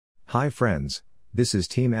Hi friends, this is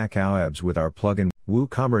Team AcoWebs with our plugin,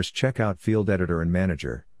 Woocommerce Checkout Field Editor and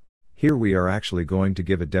Manager. Here we are actually going to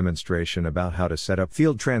give a demonstration about how to set up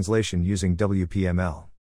field translation using WPML.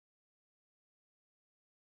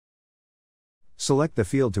 Select the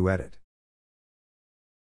field to edit.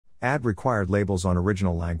 Add required labels on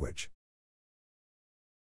original language.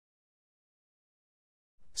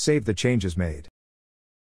 Save the changes made.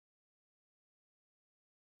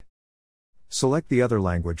 Select the other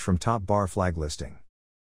language from top bar flag listing.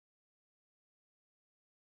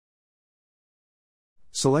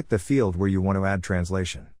 Select the field where you want to add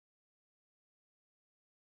translation.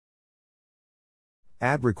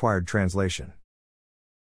 Add required translation.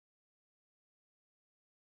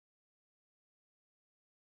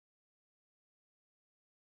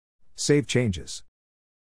 Save changes.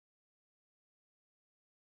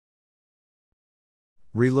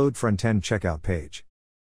 Reload front-end checkout page.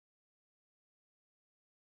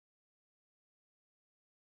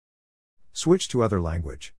 Switch to other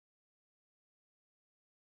language.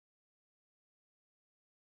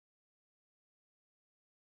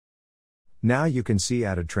 Now you can see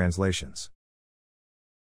added translations.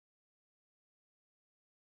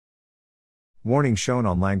 Warning shown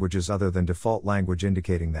on languages other than default language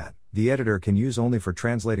indicating that the editor can use only for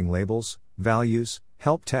translating labels, values,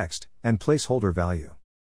 help text, and placeholder value.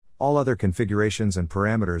 All other configurations and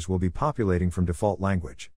parameters will be populating from default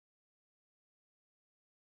language.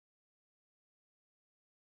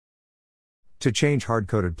 To change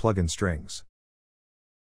hard-coded plugin strings,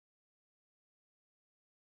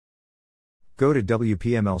 go to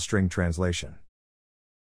WPML String Translation.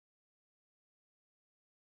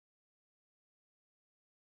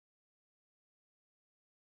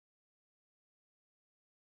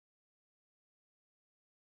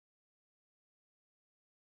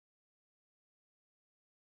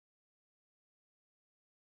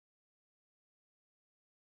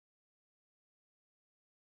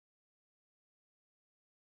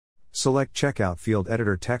 Select Checkout Field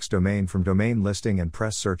Editor Text Domain from Domain Listing and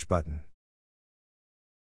press Search button.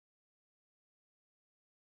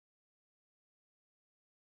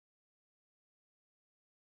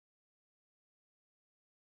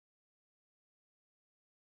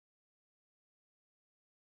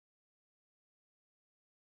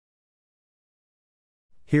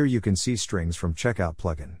 Here you can see strings from Checkout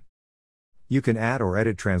plugin. You can add or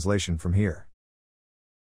edit translation from here.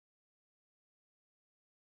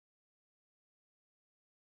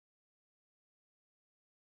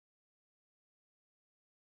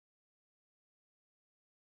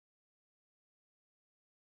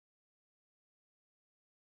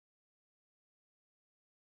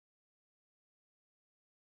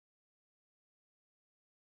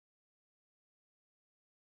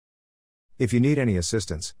 If you need any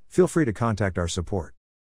assistance, feel free to contact our support.